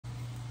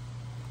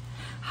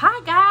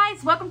Hi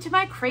guys, welcome to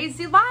my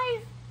crazy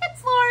life.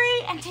 It's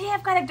Lori, and today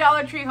I've got a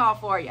Dollar Tree haul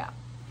for you.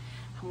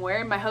 I'm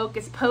wearing my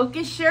Hocus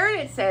Pocus shirt.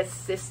 It says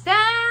Sisters.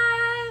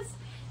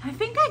 I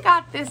think I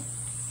got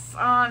this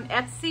on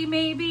Etsy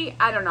maybe.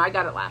 I don't know, I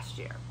got it last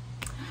year.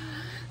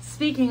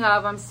 Speaking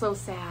of, I'm so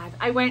sad.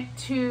 I went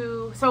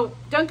to,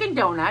 Dunkin'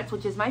 Donuts,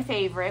 which is my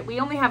favorite. We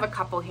only have a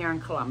couple here in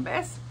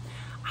Columbus.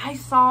 I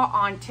saw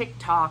on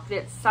TikTok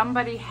that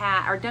somebody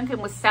had, or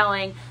Dunkin' was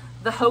selling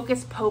the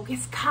Hocus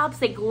Pocus cups.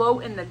 They glow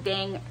in the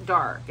dang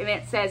dark. And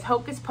it says,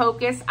 Hocus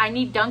Pocus, I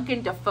need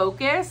Dunkin' to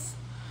focus.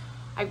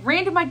 I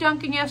ran to my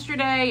Dunkin'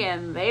 yesterday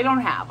and they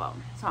don't have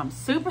them. So I'm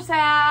super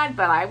sad,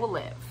 but I will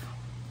live.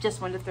 Just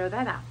wanted to throw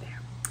that out there.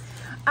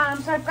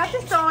 So I've got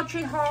this Dollar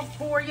Tree haul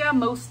for you.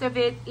 Most of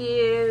it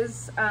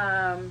is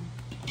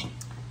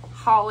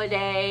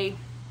holiday,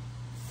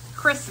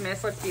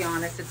 Christmas, let's be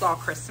honest. It's all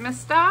Christmas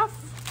stuff.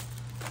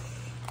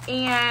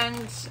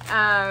 And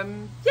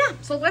yeah,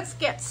 so let's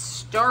get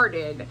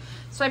started.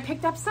 So I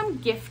picked up some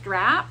gift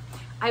wrap.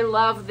 I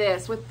love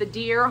this with the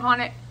deer on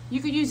it.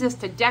 You could use this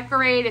to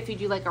decorate if you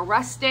do like a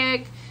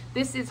rustic.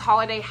 This is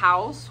Holiday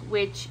House,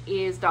 which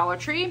is Dollar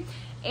Tree,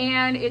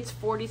 and it's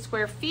 40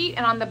 square feet.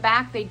 And on the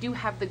back, they do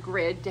have the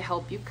grid to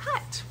help you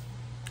cut.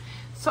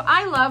 So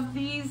I love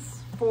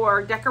these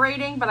for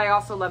decorating, but I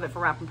also love it for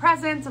wrapping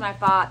presents. And I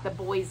thought the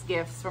boys'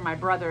 gifts for my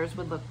brothers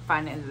would look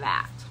fun in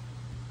that.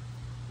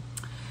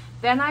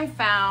 Then I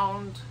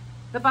found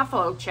the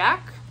buffalo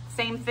check.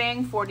 Same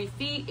thing, 40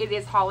 feet. It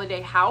is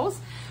Holiday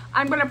House.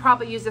 I'm gonna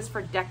probably use this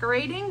for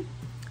decorating.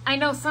 I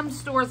know some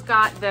stores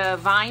got the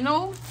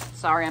vinyl.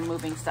 Sorry, I'm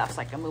moving stuff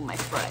so I can move my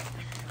foot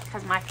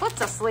because my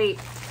foot's asleep.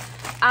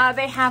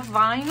 They have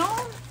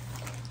vinyl,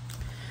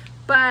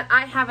 but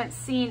I haven't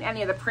seen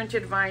any of the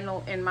printed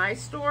vinyl in my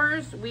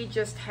stores. We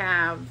just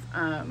have,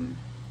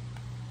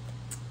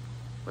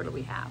 what do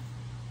we have?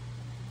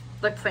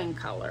 The plain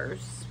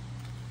colors.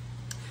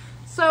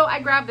 So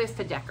I grabbed this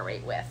to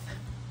decorate with,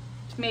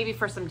 maybe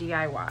for some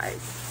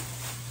DIYs.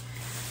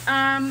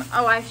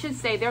 Oh, I should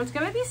say there's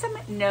gonna be some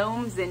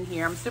gnomes in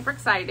here. I'm super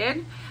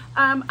excited.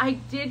 I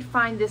did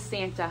find this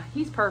Santa.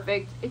 He's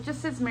perfect. It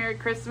just says Merry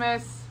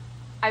Christmas.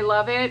 I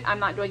love it. I'm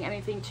not doing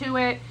anything to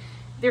it.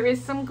 There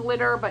is some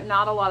glitter, but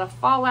not a lot of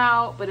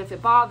fallout. But if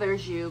it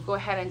bothers you, go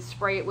ahead and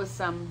spray it with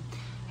some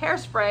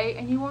hairspray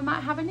and you will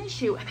not have an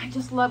issue. And I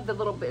just love the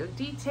little bit of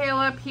detail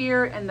up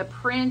here and the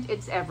print.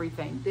 It's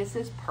everything. This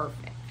is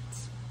perfect.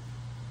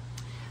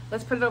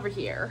 Let's put it over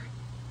here,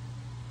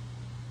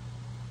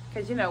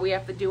 because you know we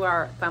have to do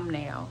our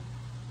thumbnail.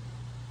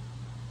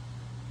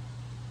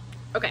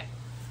 Okay,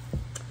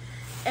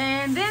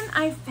 and then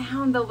I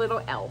found the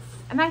little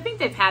elf, and I think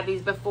they've had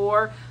these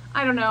before.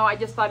 I don't know, I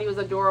just thought he was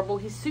adorable.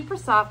 He's super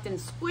soft and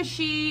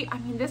squishy. I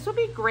mean, this would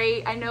be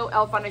great. I know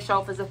elf on a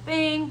shelf is a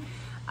thing.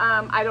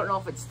 I don't know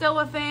if it's still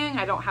a thing.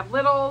 I don't have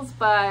littles,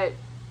 but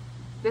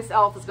this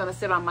elf is gonna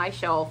sit on my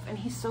shelf, and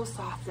he's so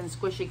soft and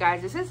squishy,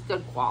 guys. This is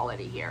good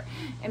quality here.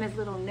 And his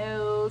little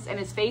nose, and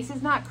his face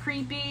is not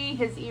creepy.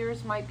 His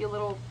ears might be a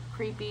little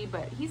creepy,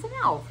 but he's an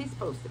elf. He's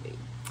supposed to be.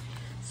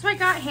 So I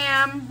got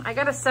him. I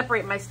gotta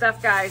separate my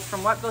stuff, guys,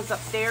 from what goes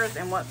upstairs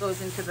and what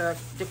goes into the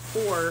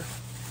decor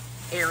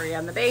area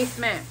in the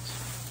basement.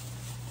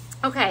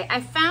 Okay, I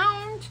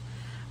found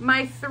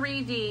my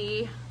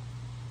 3D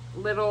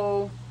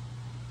little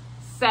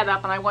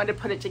setup, and I wanted to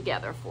put it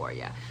together for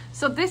you.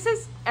 So this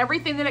is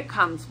everything that it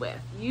comes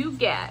with. You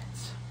get,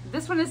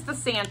 this one is the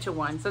Santa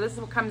one, so this is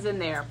what comes in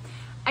there.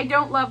 I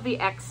don't love the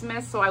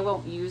Xmas, so I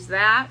won't use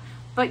that,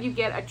 but you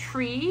get a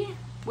tree,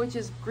 which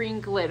is green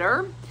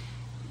glitter,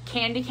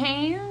 candy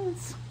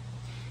canes.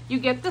 You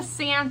get the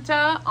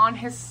Santa on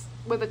his,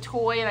 with a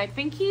toy, and I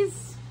think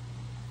he's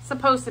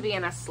supposed to be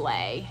in a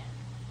sleigh.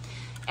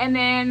 And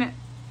then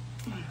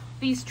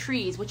these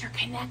trees, which are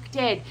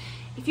connected.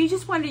 If you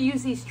just want to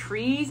use these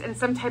trees in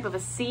some type of a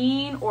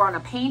scene or on a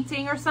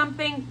painting or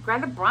something,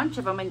 grab a bunch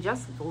of them and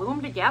just glue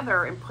them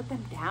together and put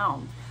them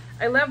down.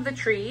 I love the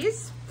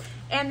trees.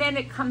 And then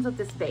it comes with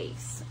this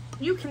base.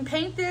 You can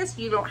paint this.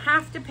 You don't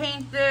have to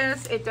paint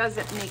this. It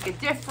doesn't make a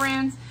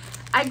difference.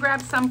 I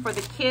grabbed some for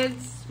the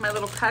kids, my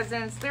little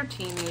cousins. They're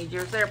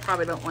teenagers. They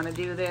probably don't want to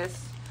do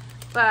this.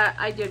 But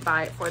I did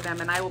buy it for them,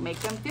 and I will make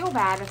them feel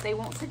bad if they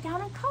won't sit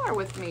down and color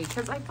with me,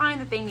 because I find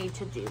that they need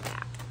to do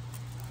that.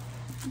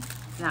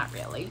 Not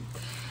really.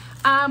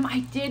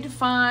 I did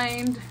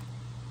find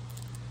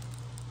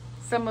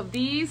some of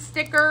these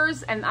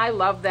stickers, and I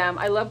love them.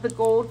 I love the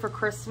gold for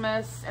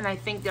Christmas, and I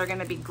think they're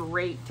gonna be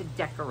great to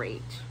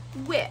decorate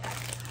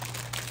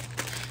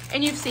with.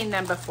 And you've seen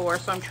them before,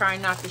 so I'm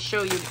trying not to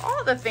show you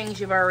all the things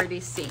you've already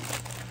seen.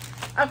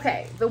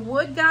 Okay, the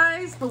wood,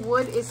 guys, the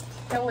wood is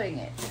killing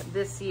it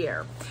this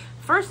year.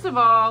 First of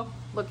all,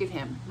 look at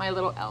him, my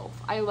little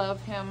elf. I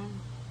love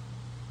him.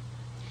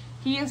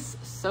 He is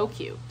so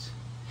cute.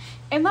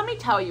 And let me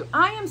tell you,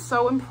 I am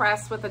so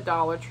impressed with the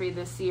Dollar Tree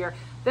this year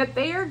that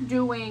they are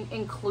doing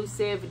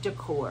inclusive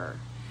decor.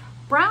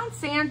 Brown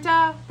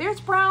Santa, there's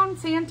brown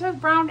Santas,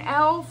 brown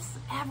elves,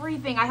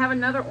 everything. I have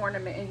another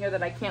ornament in here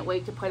that I can't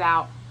wait to put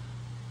out.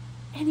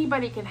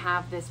 anybody can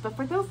have this, but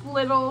for those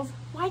littles,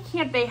 why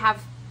can't they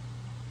have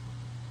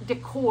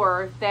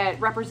decor that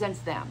represents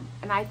them?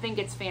 And I think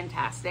it's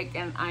fantastic,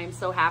 and I'm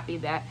so happy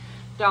that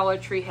Dollar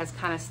Tree has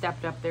kind of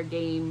stepped up their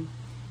game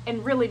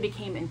and really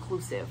became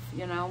inclusive,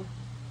 you know.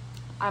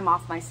 I'm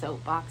off my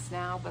soapbox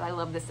now, but I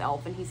love this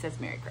elf, and he says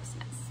Merry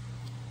Christmas.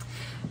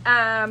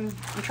 I'm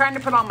trying to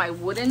put all my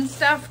wooden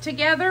stuff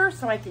together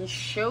so I can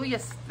show you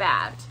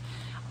that.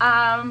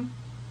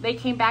 They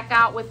came back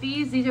out with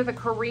these. These are the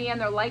Korean,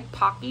 they're like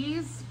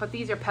Pockies, but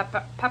these are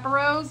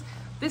pepperos.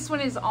 This one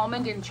is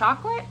almond and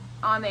chocolate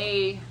on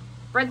a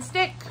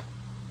breadstick.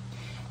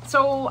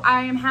 So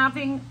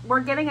we're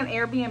getting an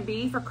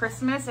Airbnb for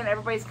Christmas, and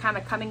everybody's kind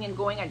of coming and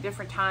going at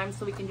different times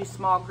so we can do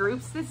small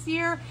groups this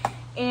year.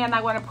 And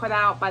I want to put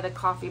out by the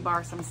coffee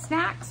bar some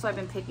snacks, so I've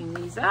been picking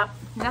these up.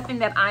 Nothing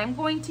that I'm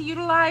going to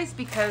utilize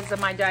because of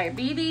my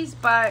diabetes,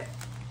 but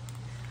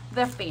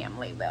the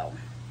family will.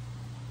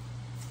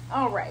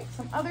 All right,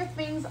 some other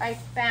things I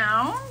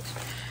found.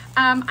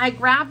 I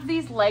grabbed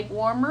these leg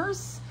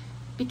warmers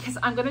because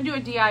I'm gonna do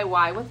a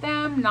DIY with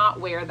them, not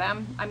wear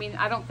them. I mean,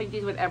 I don't think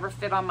these would ever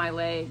fit on my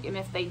leg, and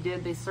if they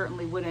did, they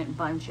certainly wouldn't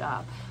bunch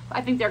up.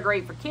 I think they're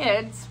great for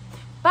kids,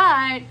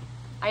 but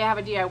I have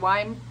a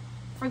DIY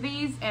for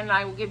these, and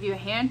I will give you a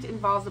hint, it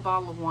involves a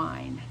bottle of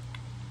wine.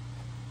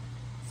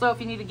 So if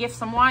you need to gift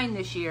some wine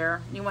this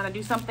year, you wanna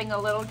do something a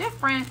little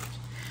different,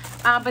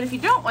 but if you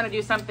don't want to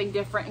do something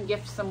different and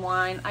gift some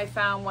wine, I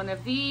found one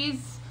of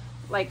these,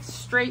 like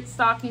straight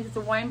stockings. It's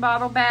a wine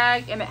bottle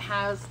bag, and it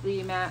has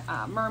the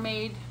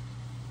mermaid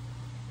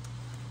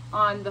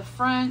on the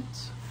front.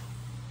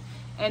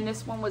 And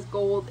this one was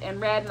gold and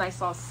red, and I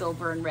saw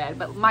silver and red,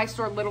 but my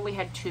store literally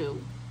had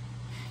two.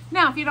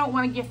 Now, if you don't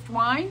want to gift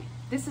wine,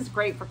 this is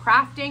great for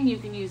crafting. You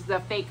can use the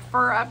fake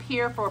fur up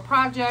here for a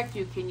project.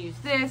 You can use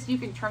this. You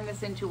can turn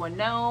this into a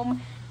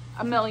gnome.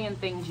 A million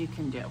things you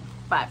can do,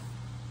 but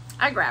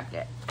I grabbed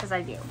it because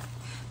I do.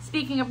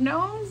 Speaking of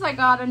gnomes, I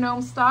got a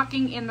gnome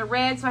stocking in the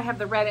red, so I have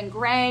the red and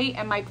gray,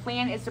 and my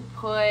plan is to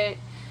put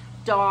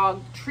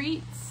dog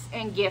treats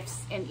and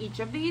gifts in each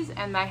of these,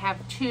 and I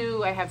have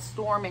two. I have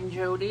Storm and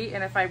Jody,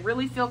 and if I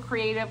really feel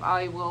creative,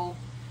 I will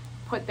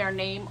put their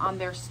name on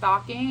their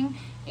stocking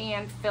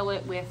and fill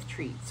it with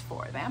treats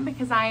for them,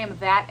 because I am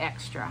that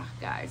extra,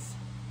 guys.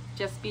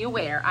 Just be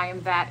aware, I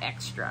am that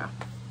extra.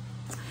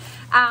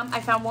 I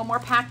found one more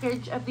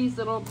package of these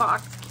little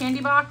candy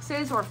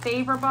boxes or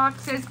favor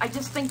boxes. I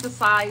just think the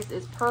size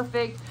is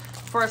perfect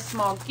for a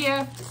small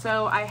gift.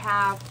 So I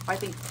have, I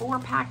think, 4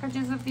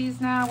 packages of these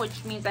now,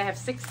 which means I have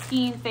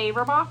 16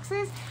 favor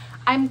boxes.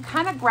 I'm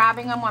kind of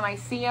grabbing them when I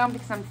see them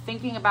because I'm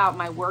thinking about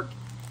my work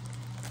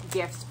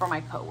gifts for my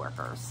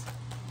coworkers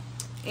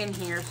in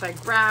here. So I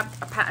grabbed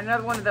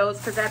another one of those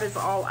because that is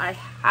all I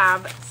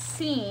have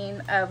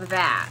seen of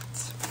that.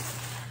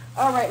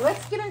 All right,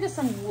 let's get into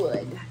some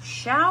wood,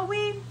 shall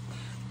we?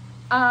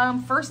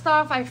 First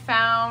off, I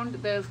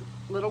found the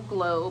little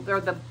globe,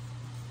 or the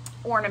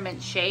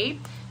ornament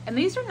shape, and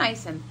these are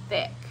nice and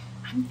thick.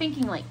 I'm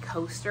thinking like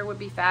coaster would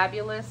be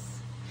fabulous.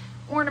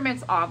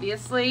 Ornaments,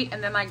 obviously,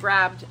 and then I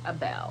grabbed a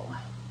bell.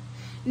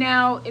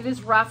 Now, it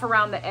is rough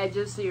around the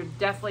edges, so you're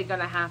definitely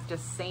gonna have to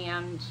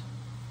sand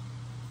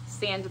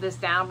this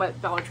down,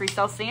 but Dollar Tree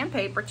sells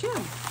sandpaper too.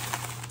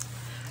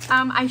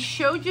 I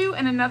showed you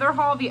in another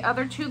haul the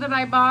other 2 that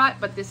I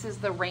bought, but this is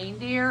the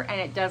reindeer, and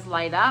it does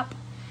light up,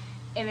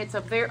 and it's a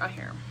very,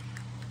 here.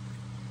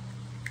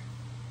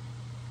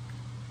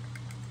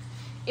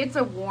 It's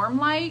a warm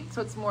light,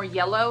 so it's more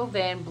yellow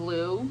than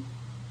blue,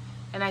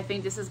 and I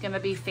think this is gonna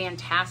be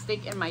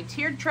fantastic in my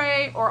tiered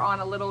tray or on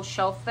a little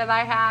shelf that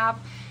I have.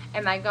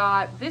 And I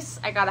got this,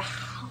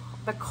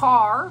 the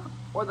car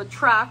or the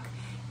truck,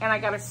 and I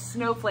got a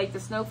snowflake. The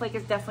snowflake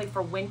is definitely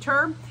for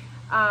winter.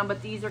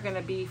 But these are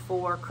gonna be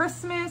for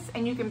Christmas,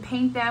 and you can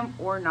paint them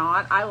or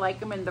not. I like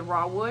them in the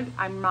raw wood.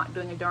 I'm not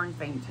doing a darn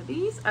thing to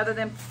these other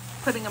than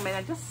putting them in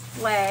a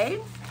display.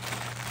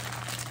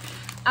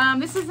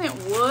 This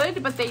isn't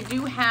wood, but they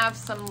do have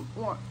some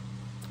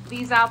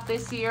these out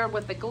this year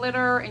with the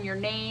glitter and your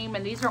name,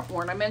 and these are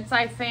ornaments,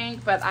 I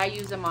think, but I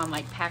use them on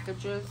like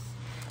packages,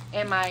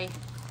 and my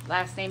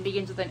last name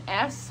begins with an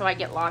S, so I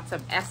get lots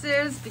of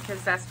S's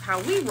because that's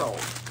how we roll.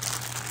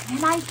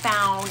 Then I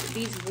found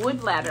these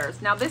wood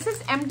letters. Now this is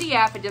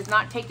MDF. It does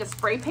not take to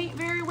spray paint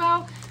very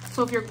well.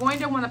 So if you're going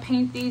to want to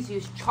paint these,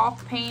 use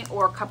chalk paint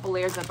or a couple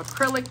layers of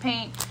acrylic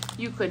paint.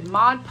 You could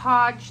Mod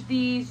Podge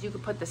these. You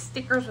could put the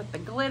stickers with the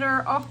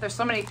glitter. Oh, there's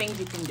so many things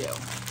you can do.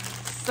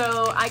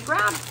 So I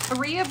grabbed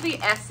 3 of the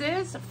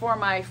S's for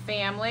my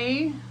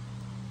family.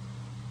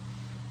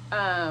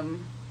 To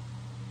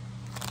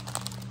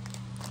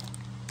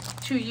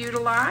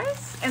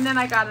utilize. And then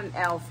I got an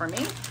L for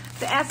me.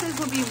 The S's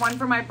would be one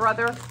for my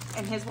brother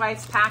and his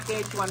wife's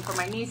package, one for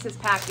my niece's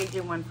package,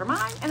 and one for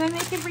mine. And then they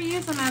can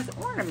reuse them as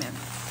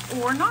ornaments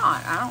or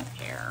not. I don't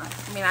care.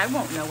 I mean, I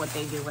won't know what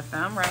they do with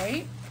them,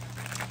 right?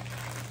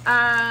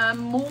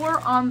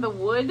 More on the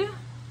wood.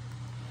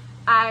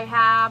 I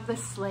have the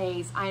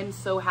sleighs. I am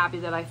so happy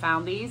that I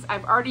found these.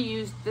 I've already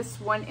used this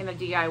one in a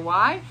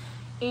DIY.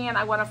 And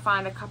I want to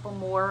find a couple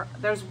more.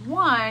 There's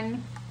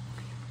one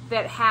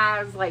that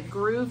has like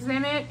grooves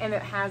in it, and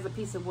it has a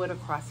piece of wood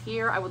across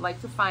here. I would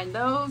like to find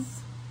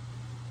those.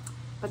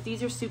 But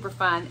these are super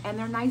fun, and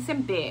they're nice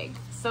and big.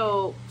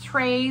 So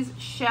trays,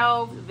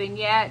 shelves,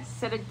 vignettes,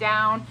 set it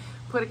down,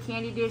 put a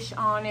candy dish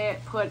on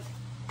it, put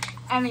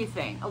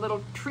anything, a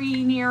little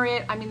tree near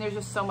it. I mean, there's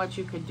just so much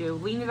you could do.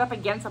 Lean it up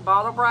against a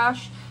bottle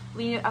brush,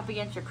 lean it up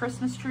against your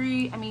Christmas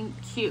tree. I mean,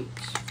 cute,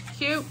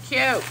 cute,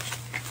 cute.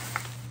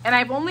 And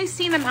I've only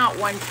seen them out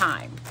one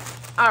time.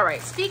 All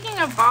right, speaking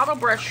of bottle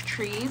brush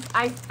trees,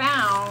 I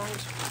found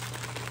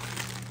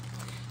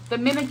the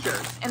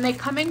miniatures, and they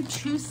come in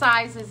 2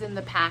 sizes in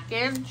the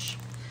package.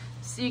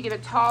 So you get a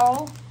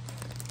tall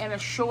and a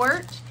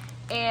short,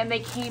 and they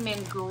came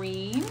in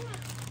green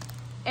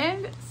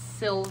and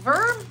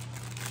silver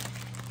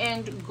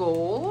and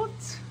gold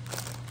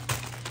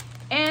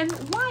and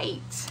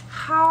white.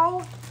 How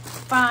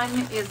fun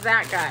is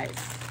that, guys?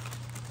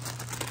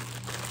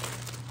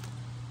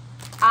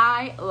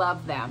 I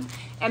love them.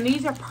 And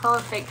these are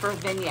perfect for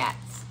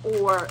vignettes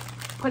or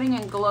putting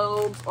in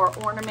globes or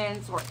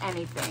ornaments or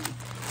anything.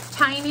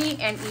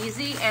 Tiny and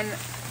easy and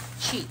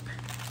cheap.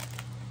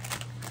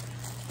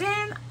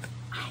 Then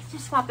I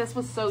just thought this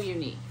was so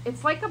unique.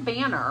 It's like a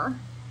banner,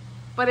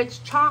 but it's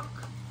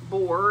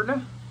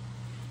chalkboard.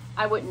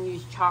 I wouldn't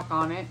use chalk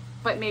on it,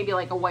 but maybe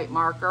like a white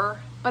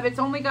marker. But it's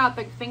only got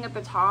the thing at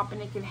the top,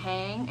 and it can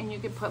hang, and you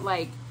could put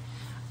like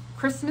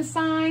Christmas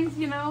signs,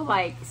 you know,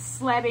 like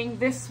sledding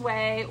this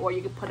way, or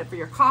you could put it for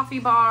your coffee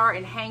bar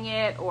and hang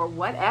it, or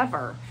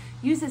whatever.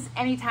 Use this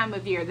any time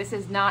of year. This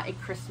is not a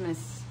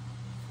Christmas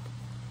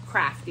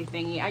crafty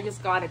thingy. I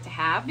just got it to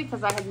have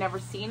because I had never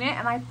seen it,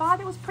 and I thought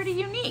it was pretty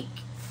unique.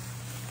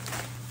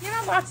 You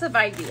know, lots of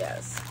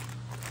ideas.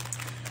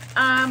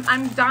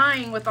 I'm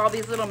dying with all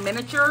these little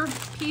miniature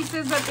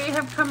pieces that they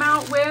have come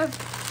out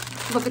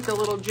with. Look at the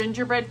little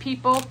gingerbread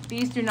people.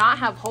 These do not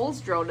have holes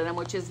drilled in them,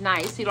 which is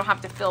nice. You don't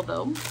have to fill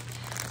them.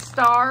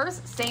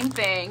 Stars, same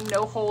thing.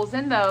 No holes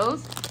in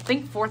those.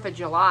 Think 4th of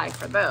July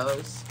for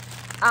those.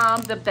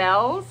 The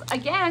bells,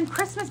 again,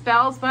 Christmas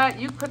bells, but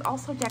you could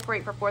also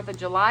decorate for 4th of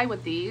July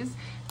with these.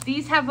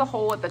 These have the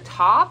hole at the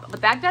top,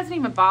 but that doesn't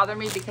even bother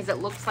me because it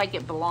looks like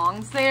it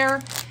belongs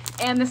there.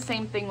 And the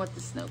same thing with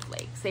the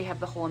snowflakes. They have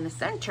the hole in the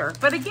center.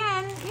 But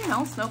again, you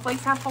know,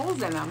 snowflakes have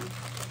holes in them.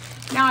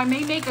 Now, I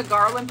may make a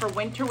garland for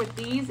winter with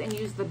these and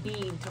use the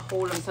bead to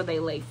hold them so they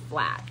lay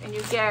flat. And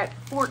you get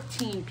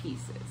 14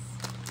 pieces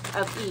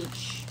of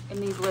each in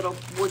these little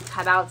wood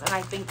cutouts, and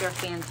I think they're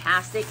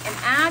fantastic. And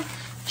add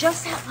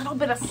just that little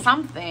bit of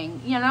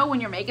something, you know, when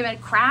you're making a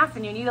craft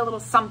and you need a little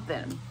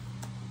something.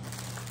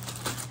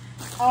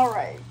 All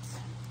right.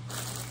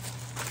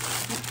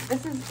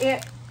 This is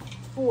it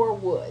for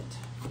wood.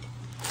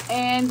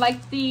 And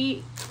like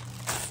the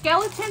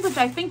skeletons, which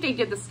I think they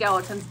did the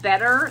skeletons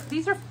better.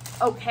 These are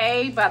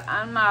okay, but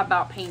I'm not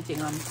about painting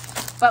them.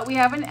 But we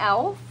have an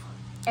elf,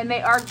 and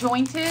they are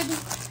jointed,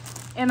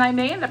 and I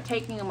may end up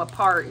taking them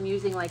apart and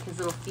using like his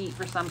little feet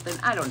for something.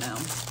 I don't know.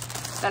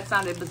 That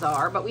sounded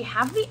bizarre. But we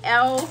have the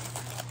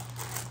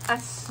elf, a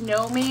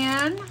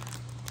snowman.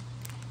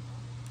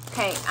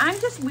 Okay, I'm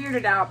just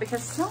weirded out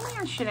because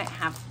snowman shouldn't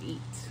have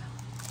feet.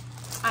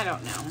 I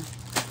don't know.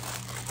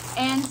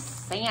 And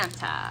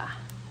Santa.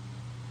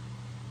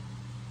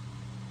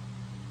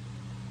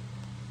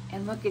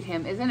 And look at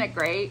him, isn't it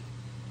great?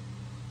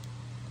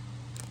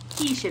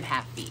 He should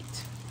have feet.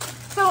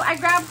 So I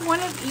grabbed one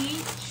of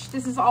each.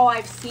 This is all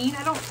I've seen.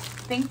 I don't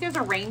think there's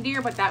a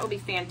reindeer, but that would be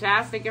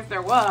fantastic if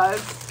there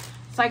was.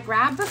 So I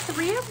grabbed the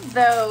 3 of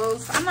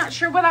those. I'm not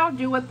sure what I'll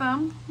do with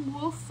them.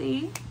 We'll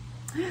see.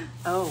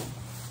 Oh,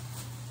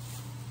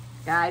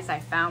 guys, I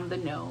found the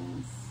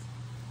gnomes.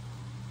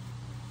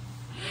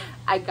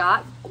 I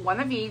got one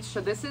of each. So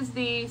this is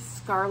the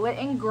scarlet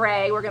and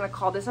gray. We're going to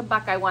call this a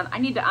Buckeye one. I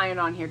need to iron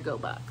on here. Go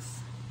Bucks.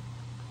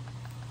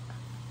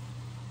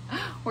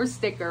 Or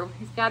sticker.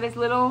 He's got his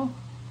little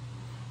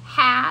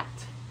hat.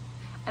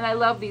 And I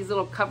love these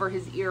little cover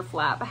his ear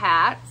flap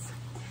hats.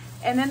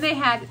 And then they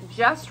had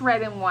just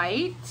red and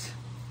white.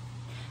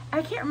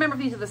 I can't remember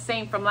if these are the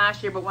same from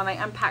last year, but when I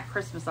unpack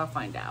Christmas, I'll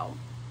find out.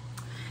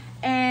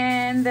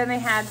 And then they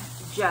had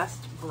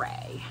just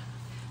gray.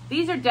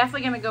 These are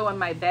definitely going to go in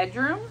my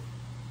bedroom.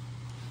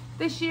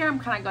 This year, I'm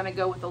kind of going to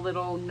go with a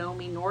little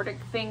gnomey Nordic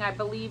thing, I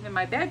believe, in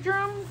my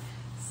bedroom.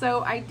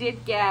 So I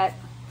did get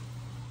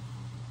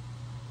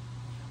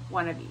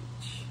one of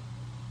each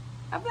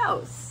of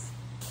those.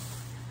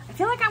 I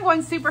feel like I'm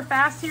going super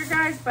fast here,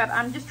 guys, but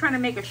I'm just trying to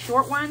make a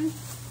short one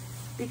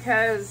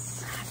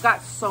because I've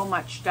got so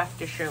much stuff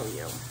to show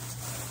you.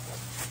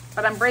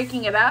 But I'm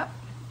breaking it up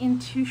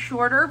into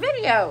shorter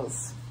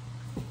videos.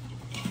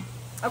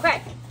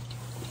 Okay.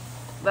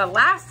 The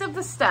last of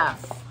the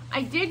stuff.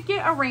 I did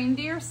get a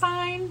reindeer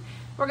sign.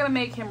 We're gonna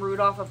make him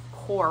Rudolph, of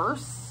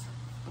course.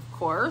 Of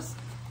course.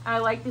 I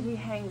like that he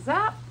hangs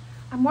up.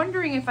 I'm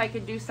wondering if I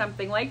could do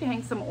something like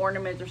hang some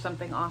ornaments or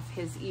something off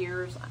his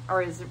ears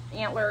or his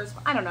antlers.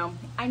 I don't know.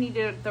 I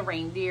needed the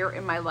reindeer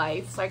in my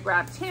life, so I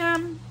grabbed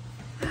him.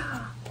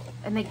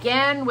 And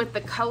again, with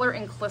the color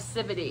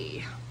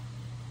inclusivity.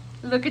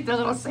 Look at the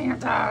little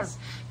Santas.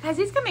 Guys,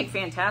 these can make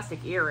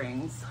fantastic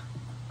earrings.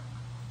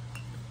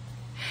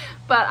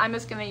 But I'm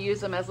just gonna use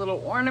them as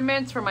little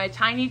ornaments for my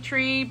tiny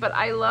tree, but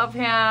I love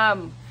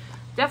him.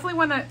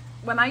 Definitely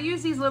when I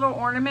use these little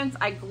ornaments,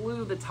 I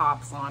glue the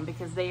tops on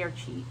because they are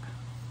cheap,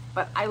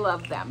 but I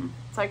love them.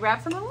 So I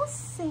grabbed some little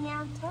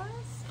Santas.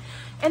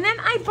 And then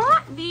I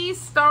bought these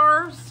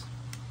stars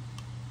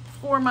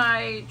for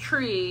my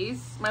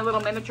trees, my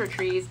little miniature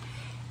trees.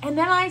 And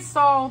then I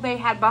saw they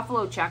had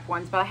buffalo check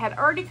ones, but I had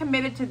already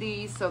committed to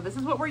these, so this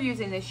is what we're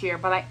using this year,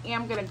 but I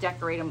am gonna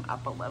decorate them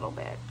up a little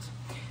bit.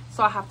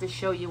 So I'll have to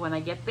show you when I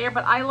get there,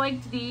 but I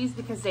liked these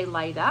because they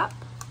light up.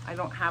 I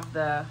don't have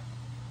the,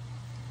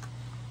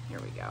 here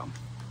we go.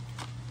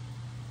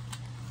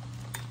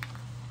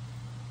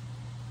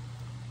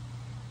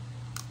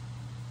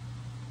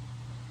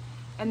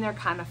 And they're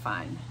kind of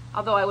fun,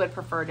 although I would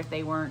prefer it if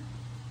they weren't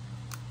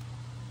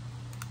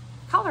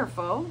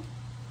colorful,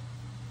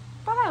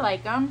 but I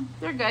like them.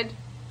 They're good.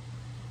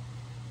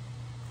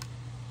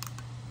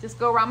 Just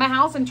go around my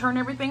house and turn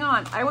everything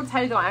on. I will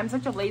tell you though, I'm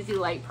such a lazy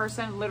light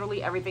person.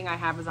 Literally everything I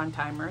have is on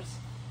timers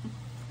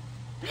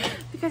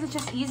because it's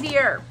just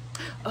easier.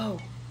 Oh,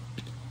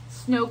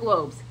 snow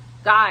globes.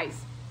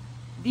 Guys,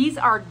 these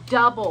are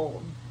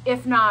double,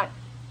 if not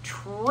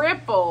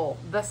triple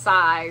the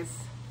size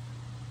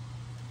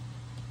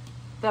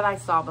that I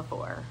saw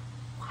before.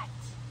 What?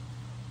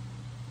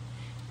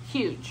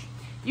 Huge.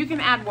 You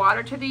can add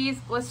water to these,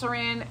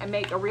 glycerin, and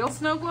make a real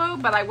snow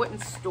globe, but I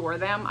wouldn't store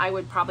them. I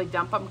would probably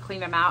dump them,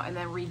 clean them out, and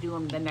then redo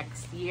them the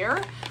next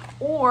year.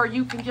 Or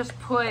you can just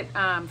put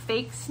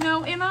fake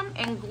snow in them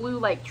and glue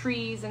like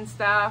trees and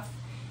stuff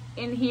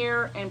in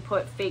here and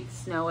put fake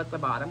snow at the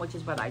bottom, which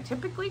is what I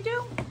typically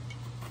do.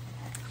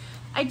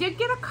 I did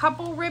get a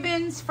couple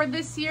ribbons for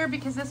this year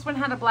because this one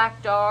had a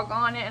black dog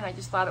on it and I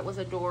just thought it was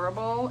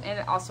adorable. And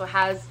it also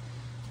has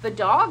the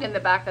dog in the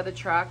back of the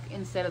truck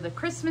instead of the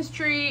Christmas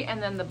tree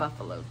and then the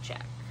buffalo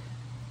check.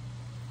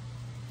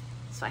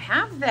 So I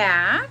have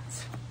that.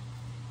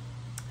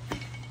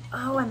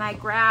 Oh, and I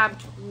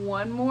grabbed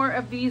one more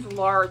of these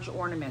large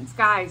ornaments.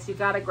 Guys, you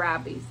gotta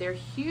grab these. They're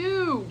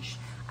huge.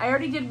 I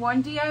already did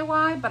one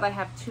DIY, but I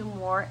have two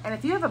more. And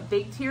if you have a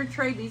big tiered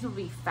tray, these would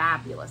be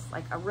fabulous.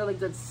 Like a really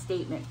good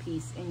statement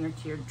piece in your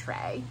tiered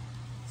tray.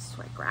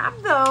 So I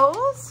grabbed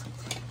those.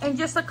 And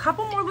just a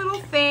couple more little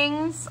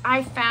things.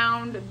 I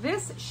found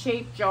this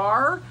shaped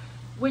jar,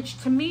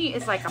 which to me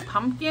is like a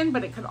pumpkin,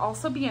 but it could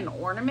also be an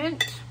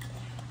ornament.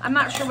 I'm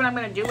not sure what I'm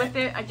gonna do with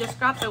it. I just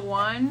got the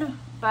one,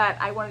 but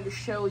I wanted to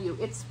show you.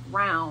 It's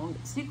round.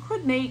 So you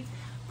could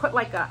put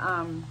like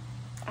a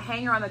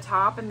hanger on the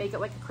top and make it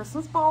like a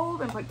Christmas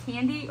bulb and put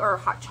candy or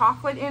hot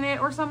chocolate in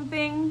it or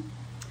something.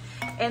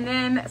 And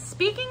then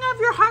speaking of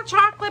your hot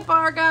chocolate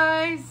bar,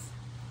 guys,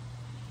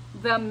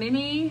 the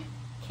mini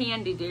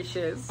candy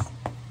dishes.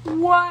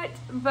 What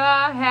the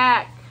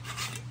heck?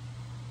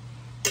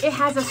 It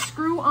has a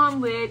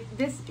screw-on lid.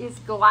 This is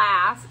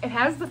glass. It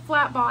has the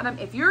flat bottom.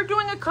 If you're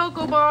doing a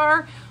cocoa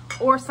bar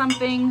or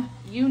something,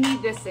 you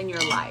need this in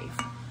your life.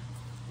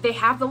 They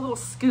have the little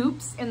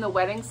scoops in the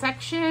wedding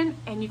section,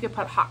 and you could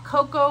put hot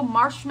cocoa,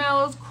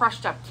 marshmallows,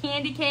 crushed up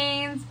candy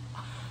canes.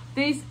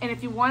 These, and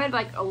if you wanted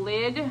like a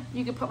lid,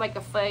 you could put like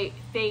a fake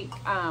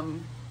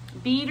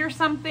bead or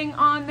something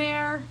on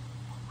there.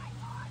 Oh my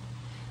God.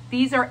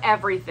 These are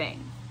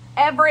everything.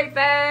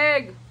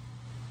 Everything.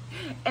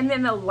 And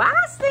then the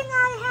last thing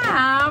I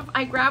have,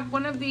 I grabbed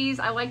one of these.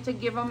 I like to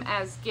give them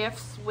as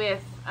gifts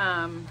with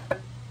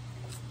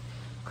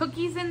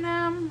cookies in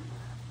them.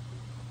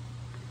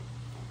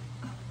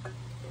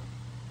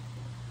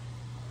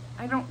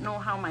 I don't know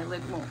how my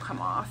lid won't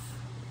come off.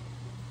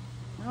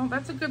 Well,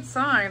 that's a good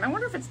sign. I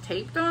wonder if it's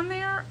taped on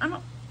there. I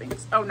don't think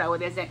so. Oh, no,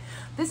 it isn't.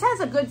 This has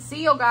a good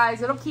seal,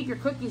 guys. It'll keep your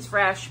cookies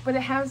fresh, but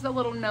it has the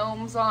little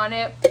gnomes on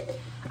it.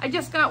 I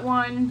just got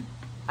one.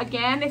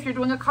 Again, if you're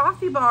doing a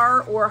coffee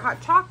bar or a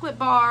hot chocolate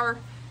bar,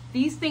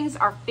 these things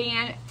are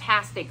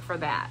fantastic for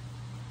that.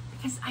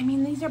 Because, I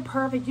mean, these are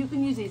perfect. You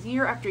can use these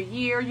year after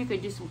year. You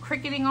could do some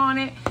cricketing on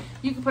it.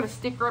 You can put a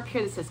sticker up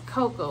here that says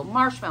cocoa,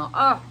 marshmallow.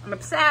 Oh, I'm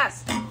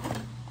obsessed.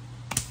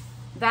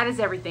 That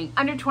is everything.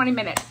 Under 20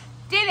 minutes.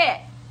 Did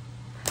it!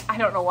 I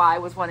don't know why I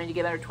was wanting to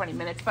get under 20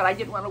 minutes, but I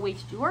didn't want to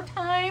waste your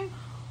time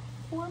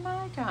or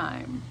my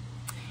time.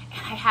 And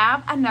I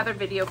have another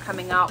video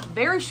coming out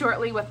very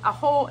shortly with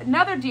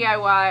another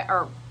DIY,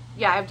 or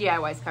yeah, I have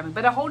DIYs coming,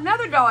 but a whole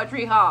nother Dollar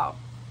Tree haul.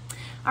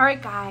 All right,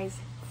 guys,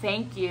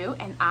 thank you,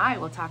 and I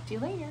will talk to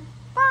you later.